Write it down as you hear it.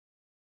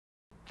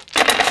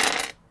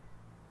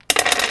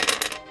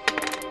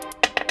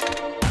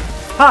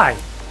Hi,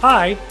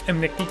 I am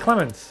Nicky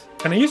Clements,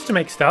 and I used to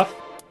make stuff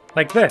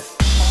like this.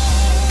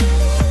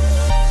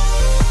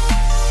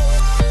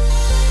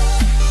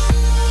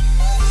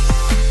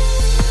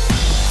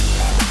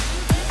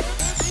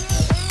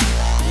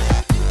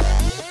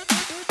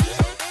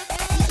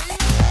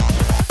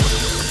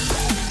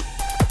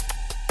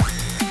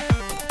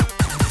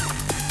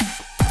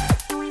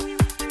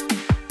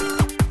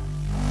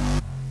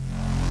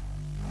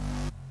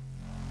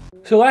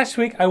 So last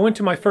week I went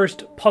to my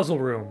first puzzle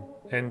room,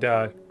 and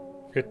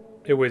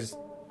it was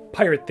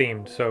pirate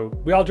themed, so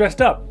we all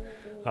dressed up.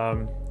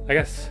 I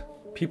guess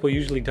people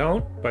usually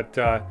don't, but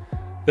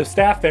the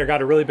staff there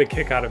got a really big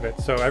kick out of it,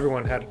 so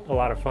everyone had a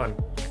lot of fun.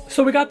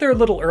 So we got there a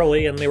little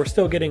early and they were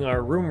still getting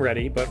our room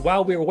ready, but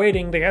while we were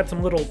waiting they had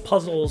some little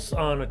puzzles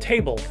on a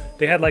table.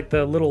 They had like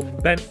the little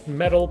bent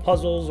metal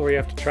puzzles where you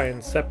have to try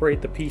and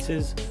separate the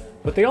pieces,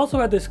 but they also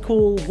had this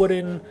cool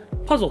wooden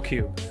puzzle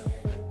cube.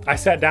 I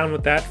sat down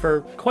with that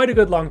for quite a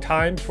good long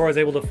time before I was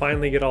able to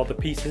finally get all the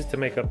pieces to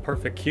make a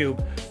perfect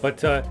cube,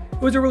 but it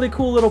was a really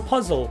cool little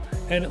puzzle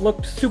and it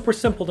looked super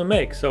simple to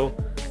make, so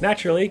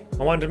naturally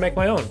I wanted to make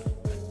my own.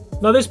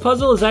 Now this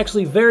puzzle is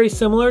actually very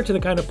similar to the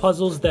kind of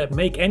puzzles that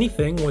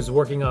MakeAnything was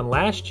working on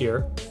last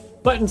year,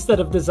 but instead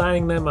of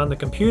designing them on the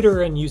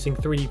computer and using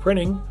 3D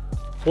printing,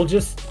 we'll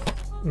just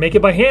make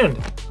it by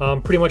hand.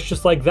 Pretty much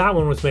just like that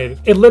one was made.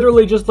 It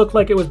literally just looked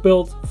like it was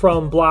built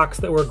from blocks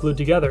that were glued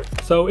together.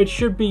 So it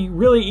should be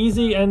really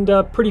easy and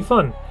pretty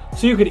fun.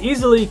 So you could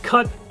easily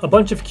cut a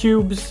bunch of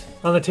cubes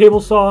on the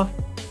table saw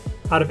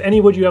out of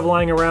any wood you have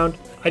lying around.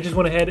 I just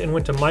went ahead and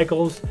went to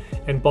Michael's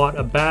and bought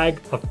a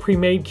bag of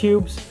pre-made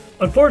cubes.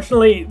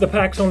 Unfortunately, the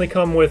packs only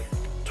come with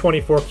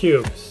 24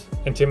 cubes.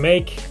 And to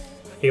make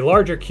a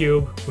larger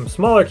cube from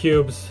smaller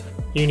cubes,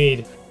 you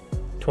need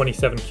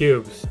 27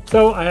 cubes.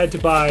 So I had to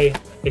buy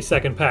a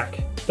second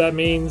pack. That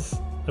means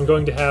I'm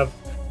going to have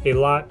a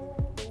lot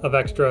of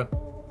extra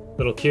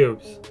little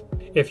cubes.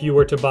 If you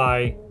were to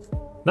buy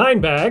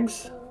 9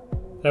 bags,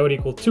 that would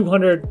equal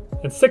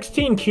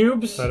 216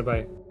 cubes divided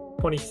by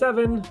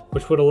 27,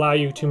 which would allow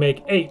you to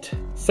make 8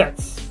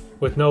 sets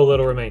with no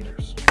little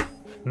remainders.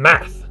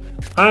 Math.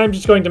 I'm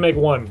just going to make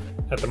one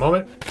at the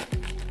moment.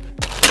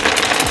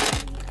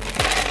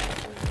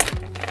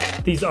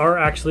 These are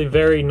actually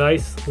very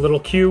nice little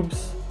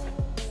cubes.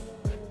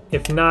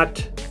 If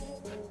not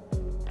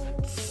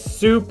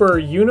super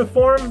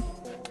uniform,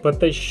 but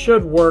they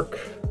should work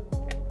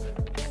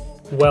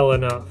well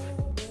enough.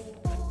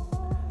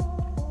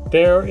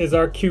 There is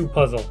our cube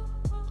puzzle.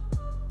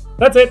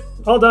 That's it,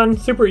 all done,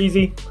 super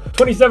easy.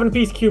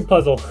 27-piece cube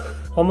puzzle.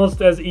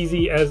 Almost as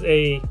easy as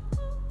a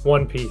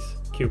 1-piece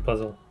cube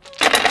puzzle.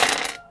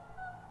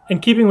 In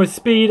keeping with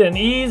speed and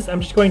ease,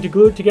 I'm just going to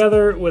glue it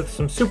together with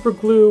some super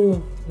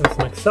glue and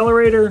some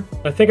accelerator.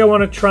 I think I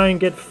want to try and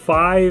get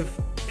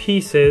 5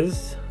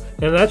 pieces,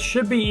 and that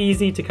should be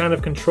easy to kind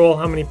of control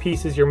how many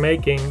pieces you're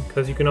making,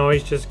 because you can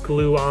always just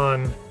glue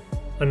on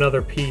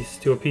another piece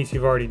to a piece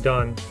you've already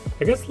done.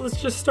 I guess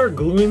let's just start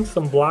gluing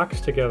some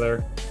blocks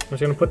together. I'm just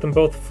going to put them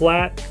both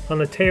flat on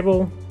the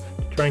table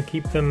to try and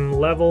keep them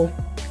level.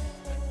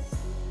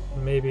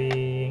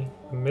 Maybe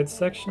a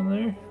midsection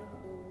there.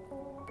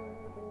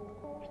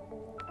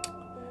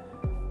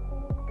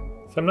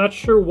 So I'm not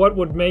sure what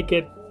would make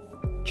it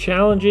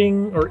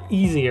challenging or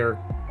easier.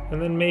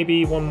 And then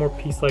maybe one more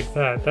piece like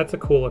that. That's a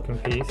cool looking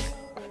piece.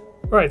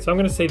 All right, so I'm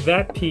gonna say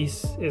that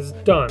piece is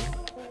done.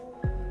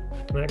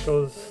 And that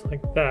goes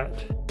like that.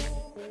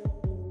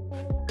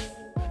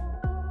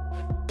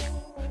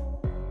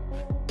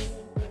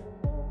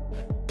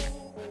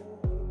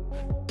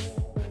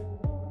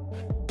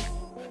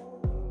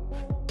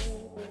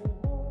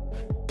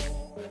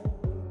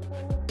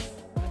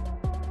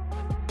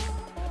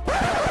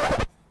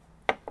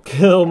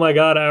 Oh my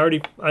god, I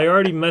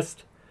already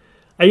messed.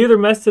 I either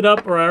messed it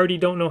up or I already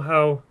don't know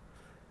how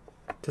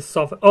to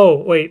solve it. Oh,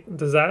 wait,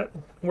 does that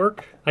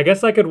work? I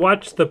guess I could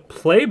watch the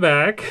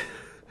playback.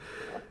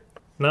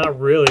 Not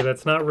really,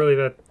 that's not really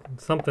that.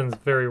 Something's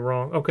very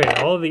wrong. Okay,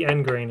 all of the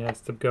end grain has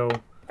to go.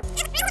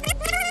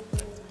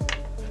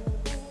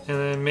 And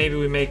then maybe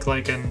we make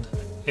like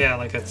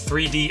like a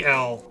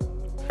 3DL.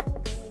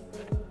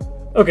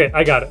 Okay,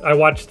 I got it. I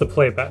watched the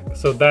playback.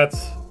 So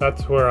that's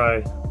where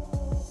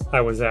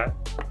I was at.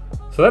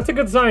 So that's a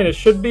good sign. It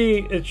should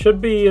be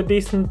a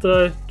decent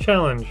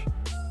challenge.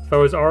 If I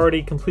was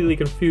already completely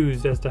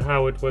confused as to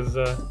how it was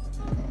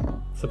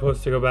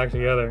supposed to go back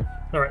together.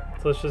 All right,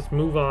 so let's just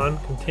move on,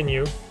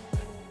 continue.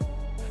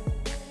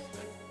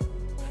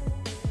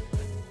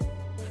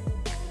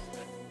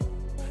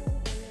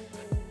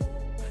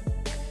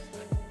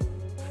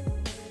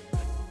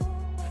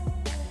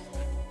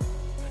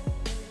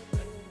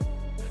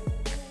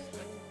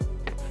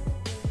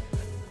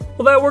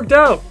 Well, that worked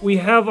out. We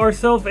have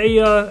ourselves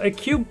a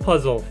cube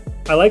puzzle.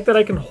 I like that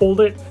I can hold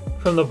it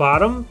from the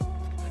bottom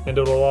and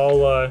it'll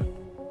all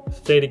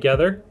stay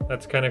together.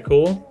 That's kind of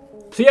cool.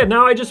 So yeah,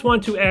 now I just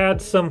want to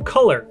add some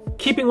color.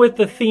 Keeping with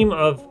the theme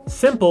of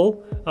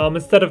simple,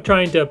 instead of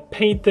trying to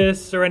paint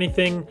this or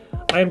anything,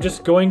 I'm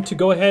just going to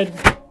go ahead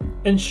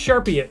and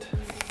Sharpie it.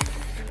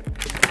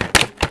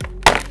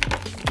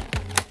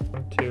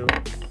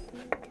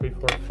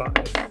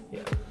 5.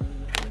 Yeah.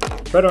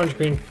 Red, orange,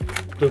 green,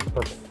 blue,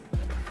 purple.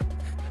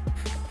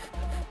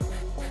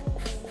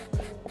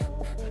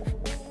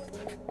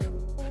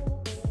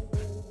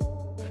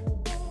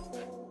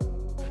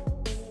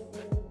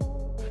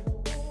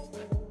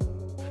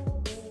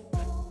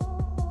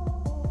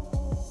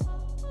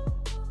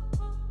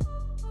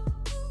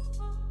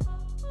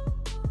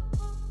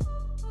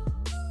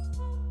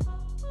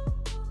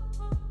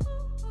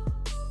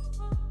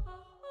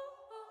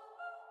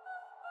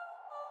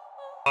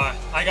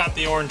 I got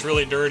the orange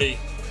really dirty.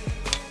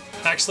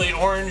 Actually,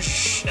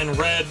 orange and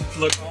red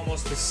look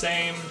almost the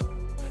same.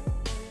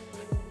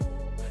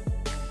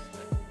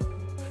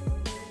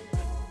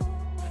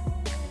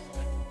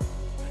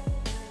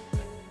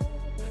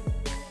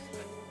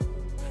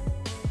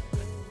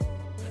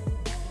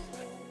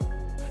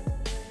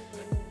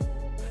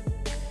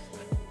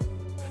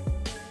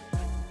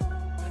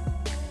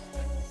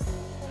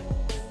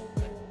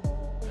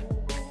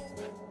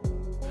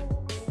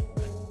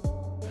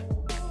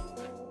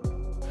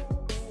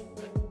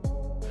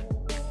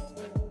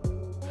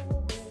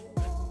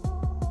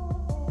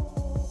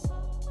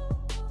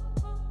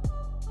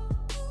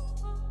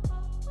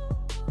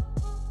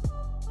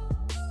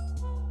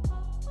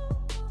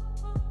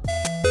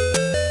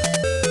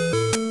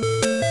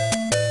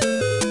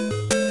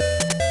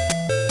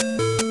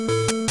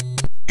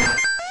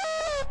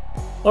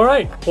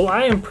 Alright, well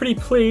I am pretty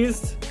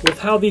pleased with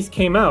how these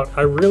came out.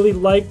 I really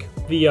like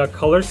the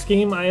color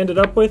scheme I ended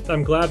up with.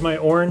 I'm glad my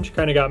orange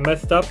kind of got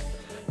messed up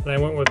and I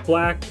went with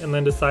black and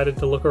then decided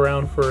to look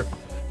around for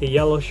a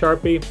yellow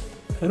Sharpie.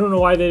 I don't know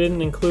why they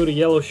didn't include a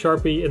yellow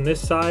Sharpie in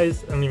this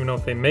size. I don't even know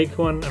if they make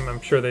one.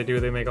 I'm sure they do.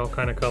 They make all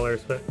kind of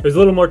colors, but it was a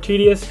little more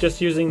tedious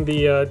just using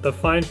the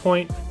fine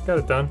point. Got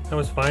it done. That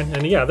was fine.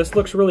 And yeah, this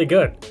looks really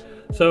good.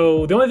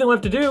 So the only thing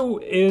left to do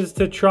is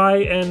to try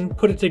and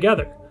put it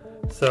together.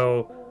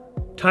 So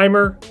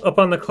timer up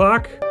on the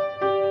clock.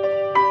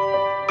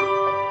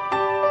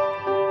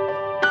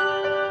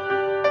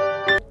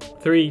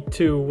 Three,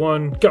 two,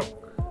 one, go.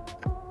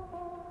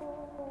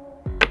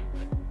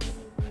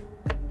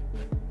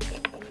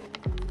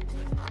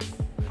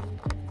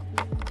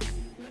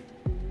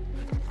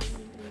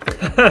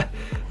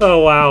 Oh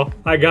wow,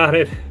 I got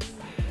it.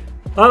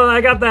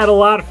 I got that a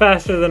lot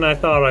faster than I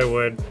thought I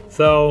would.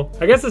 So,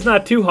 I guess it's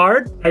not too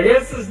hard. I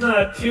guess it's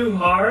not too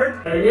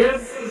hard. I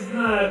guess it's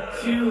not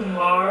too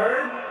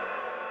hard.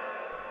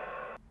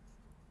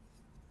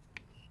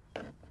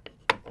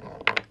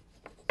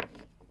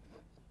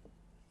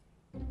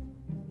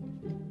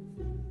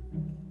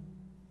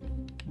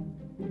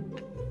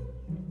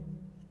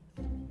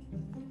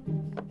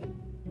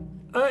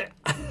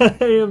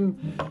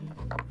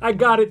 I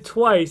got it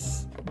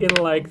twice in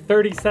like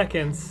 30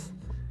 seconds,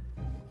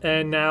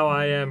 and now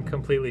I am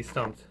completely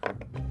stumped.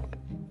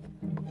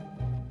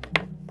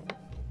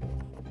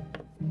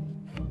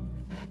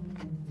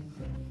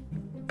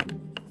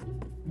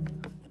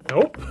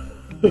 Nope.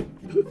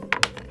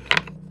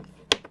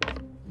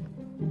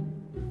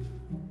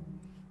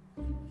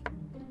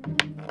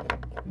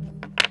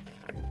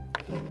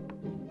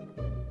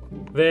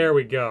 There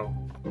we go.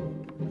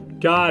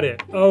 Got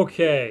it.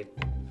 Okay.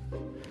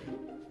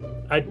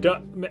 I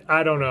don't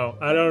know.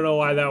 I don't know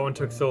why that one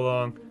took so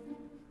long.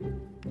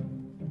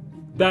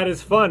 That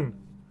is fun.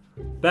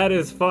 That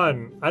is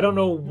fun. I don't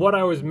know what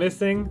I was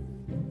missing.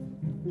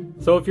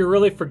 So if you're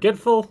really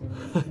forgetful,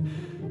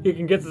 you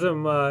can get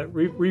some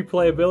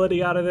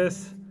replayability out of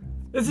this.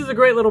 This is a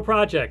great little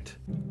project.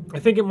 I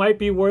think it might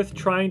be worth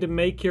trying to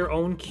make your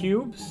own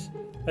cubes.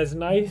 As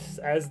nice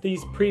as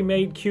these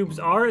pre-made cubes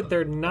are,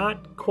 they're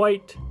not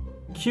quite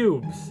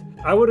cubes.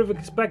 I would have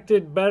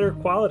expected better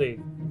quality.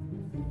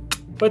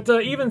 But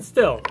even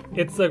still,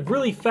 it's a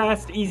really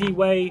fast, easy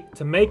way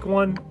to make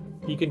one.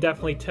 You can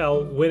definitely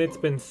tell when it's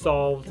been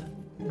solved.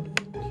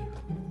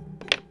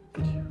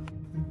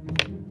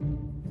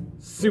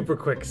 Super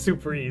quick,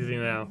 super easy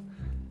now.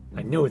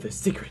 I know the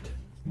secret.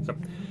 So,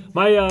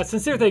 my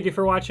sincere thank you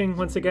for watching.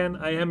 Once again,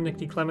 I am Nick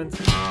D. Clements.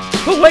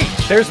 Oh wait,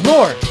 there's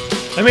more!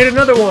 I made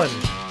another one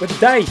with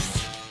dice.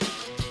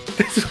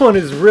 This one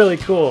is really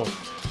cool.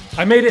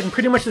 I made it in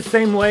pretty much the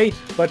same way,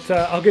 but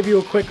I'll give you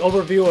a quick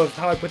overview of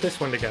how I put this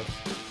one together.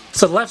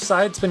 So the left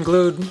side's been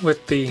glued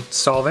with the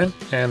solvent,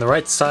 and the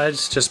right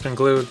side's just been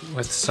glued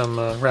with some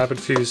rapid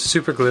fuse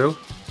super glue.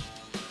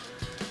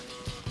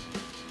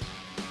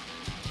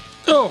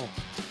 Oh!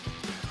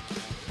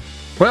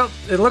 Well,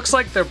 it looks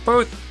like they're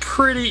both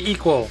pretty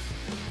equal.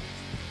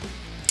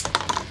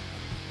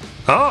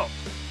 Oh!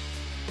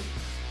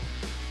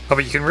 Oh,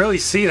 but you can really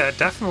see that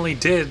definitely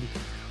did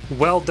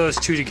weld those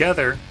two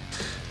together.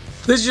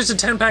 This is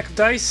just a 10-pack of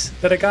dice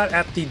that I got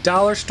at the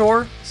dollar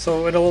store,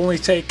 so it'll only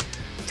take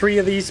 3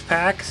 of these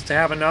packs to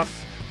have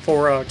enough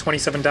for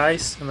 27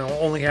 dice, and I'll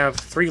only have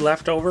 3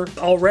 left over.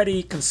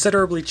 Already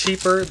considerably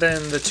cheaper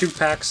than the 2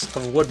 packs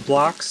of wood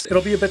blocks.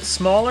 It'll be a bit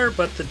smaller,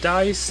 but the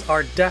dice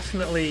are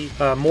definitely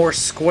more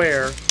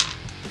square.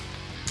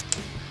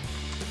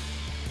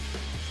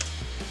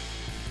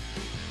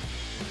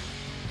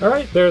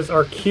 Alright, there's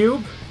our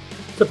cube.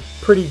 It's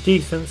a pretty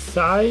decent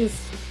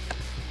size.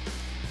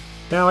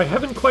 Now I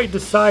haven't quite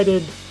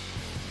decided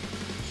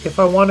if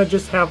I want to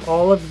just have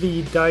all of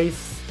the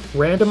dice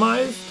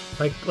randomized,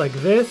 like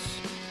this,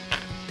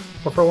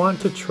 or if I want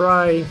to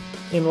try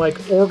and like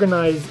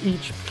organize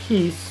each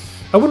piece.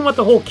 I wouldn't want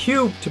the whole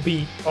cube to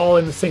be all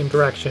in the same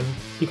direction,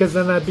 because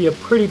then that'd be a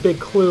pretty big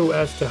clue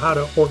as to how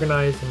to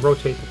organize and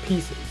rotate the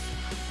pieces.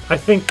 I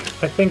think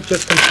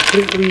just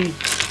completely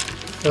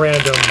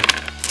random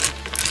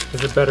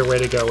is a better way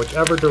to go,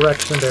 whichever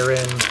direction they're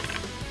in.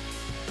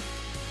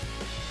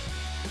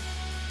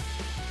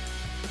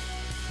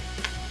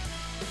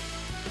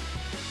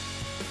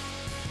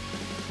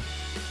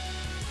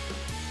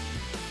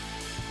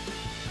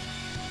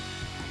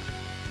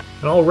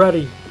 And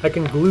already I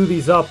can glue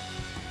these up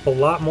a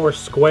lot more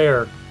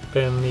square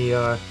than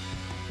the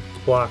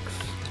blocks.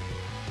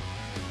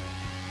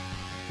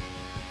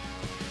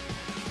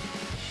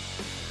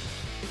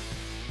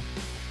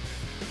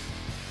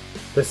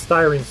 This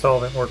styrene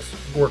solvent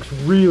works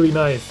really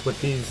nice with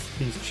these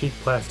cheap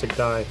plastic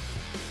die.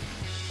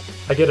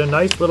 I get a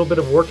nice little bit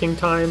of working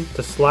time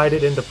to slide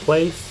it into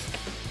place,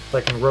 so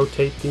I can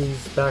rotate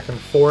these back and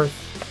forth,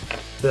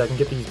 so that I can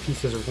get these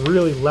pieces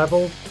really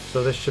level.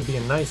 So this should be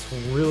a nice,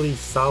 really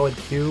solid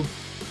cube.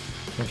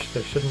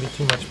 There shouldn't be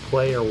too much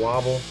play or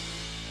wobble.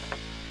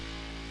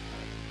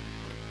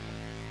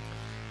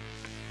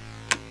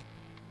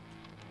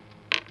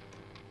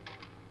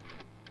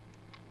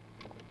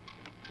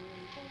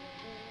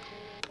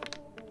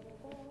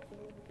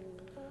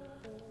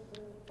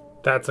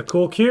 That's a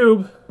cool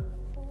cube.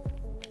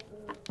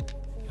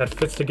 That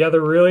fits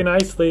together really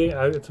nicely.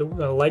 I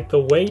like the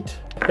weight.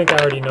 I think I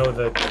already know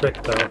the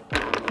trick though.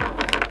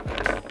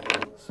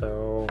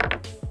 So,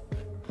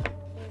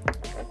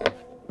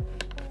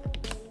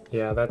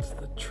 yeah, that's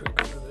the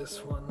trick for this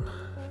one.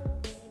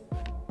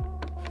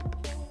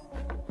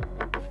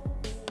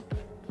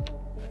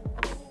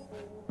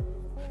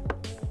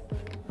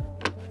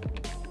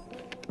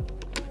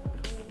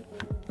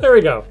 There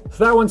we go.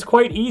 So that one's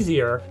quite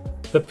easier.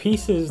 The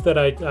pieces that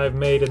I've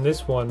made in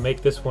this one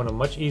make this one a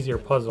much easier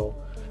puzzle.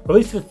 Or at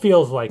least it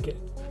feels like it.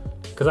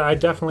 Because I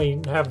definitely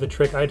have the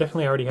trick. I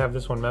definitely already have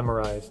this one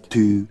memorized.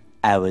 2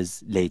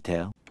 hours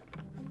later.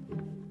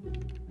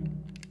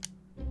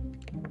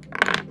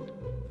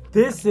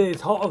 This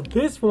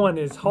one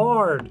is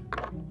hard.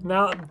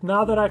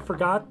 Now that I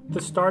forgot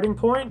the starting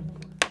point,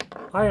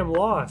 I am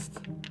lost.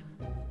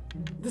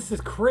 This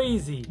is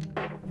crazy.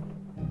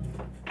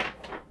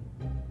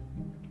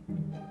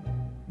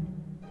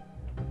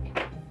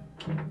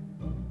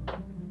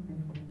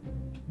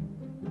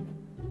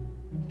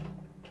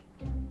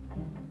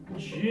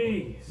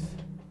 Jeez.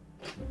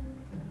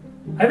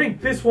 I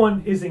think this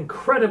one is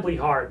incredibly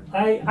hard.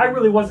 I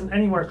really wasn't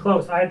anywhere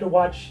close. I had to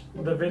watch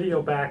the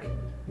video back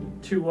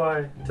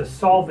to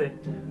solve it.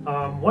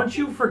 Once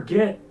you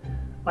forget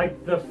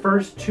like the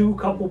first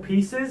couple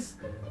pieces,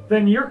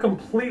 then you're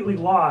completely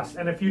lost.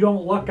 And if you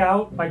don't luck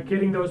out by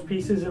getting those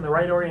pieces in the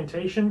right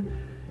orientation,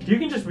 you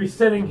can just be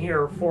sitting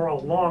here for a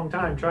long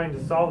time trying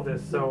to solve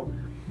this. So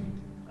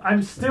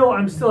I'm still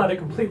at a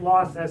complete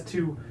loss as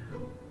to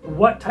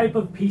what type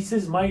of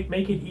pieces might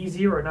make it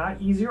easier or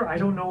not easier. I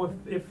don't know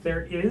if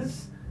there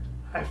is.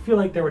 I feel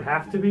like there would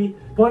have to be.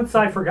 Once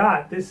I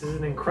forgot, this is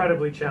an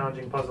incredibly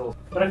challenging puzzle.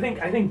 But I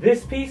think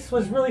this piece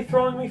was really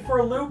throwing me for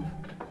a loop.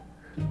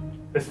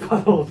 This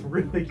puzzle is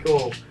really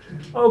cool.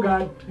 Oh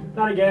god,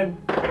 not again.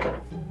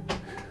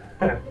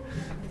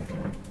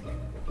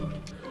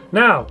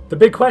 Now, the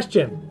big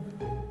question.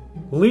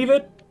 Leave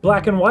it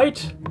black and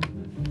white?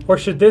 Or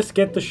should this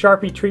get the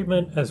Sharpie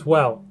treatment as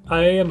well?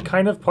 I am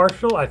kind of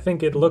partial. I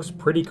think it looks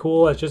pretty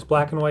cool as just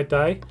black and white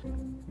die.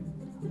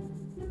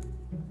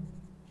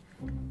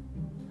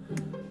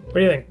 What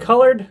do you think?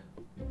 Colored?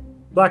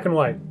 Black and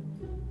white?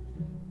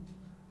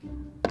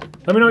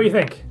 Let me know what you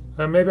think.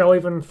 Maybe I'll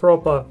even throw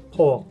up a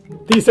poll.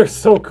 These are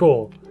so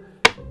cool.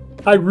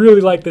 I really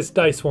like this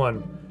dice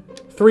one.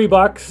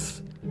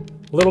 $3.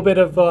 A little bit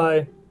of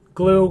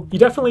glue. You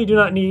definitely do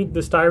not need the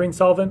styrene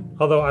solvent,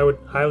 although I would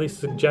highly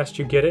suggest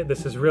you get it.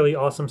 This is really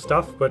awesome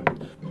stuff, but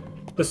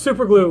the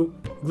super glue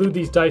glued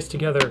these dice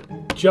together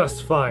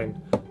just fine.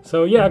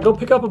 So yeah, go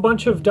pick up a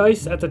bunch of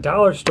dice at the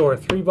dollar store.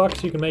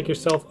 $3, you can make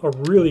yourself a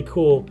really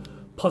cool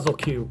puzzle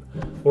cube.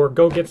 Or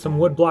go get some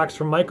wood blocks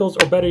from Michael's,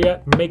 or better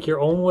yet, make your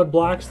own wood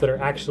blocks that are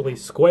actually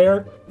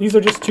square. These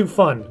are just too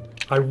fun.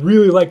 I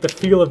really like the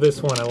feel of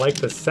this one. I like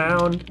the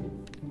sound.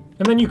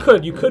 And then you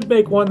could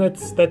make one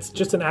that's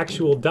just an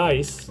actual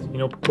dice, you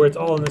know, where it's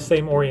all in the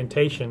same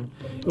orientation.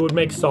 It would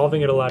make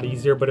solving it a lot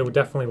easier, but it would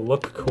definitely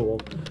look cool.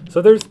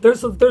 So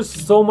there's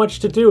so much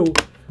to do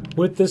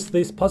with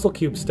this puzzle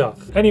cube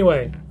stuff.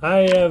 Anyway,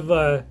 I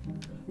have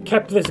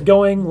kept this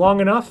going long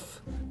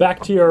enough.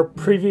 Back to your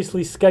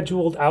previously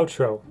scheduled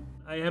outro.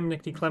 I am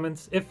Nick D.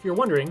 Clements. If you're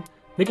wondering,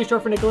 Nick is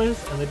short for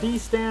Nicholas, and the D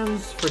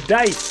stands for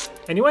dice.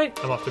 Anyway,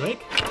 I'm off to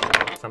make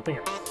something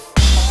else.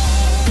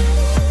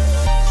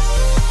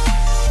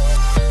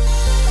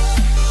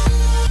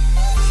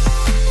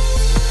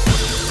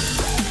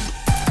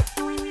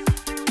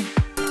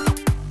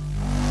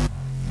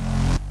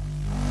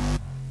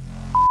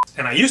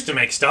 and I used to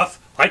make stuff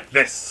like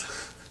this.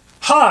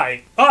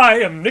 Hi, I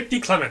am Nick D.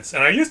 Clements,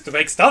 and I used to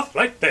make stuff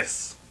like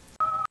this.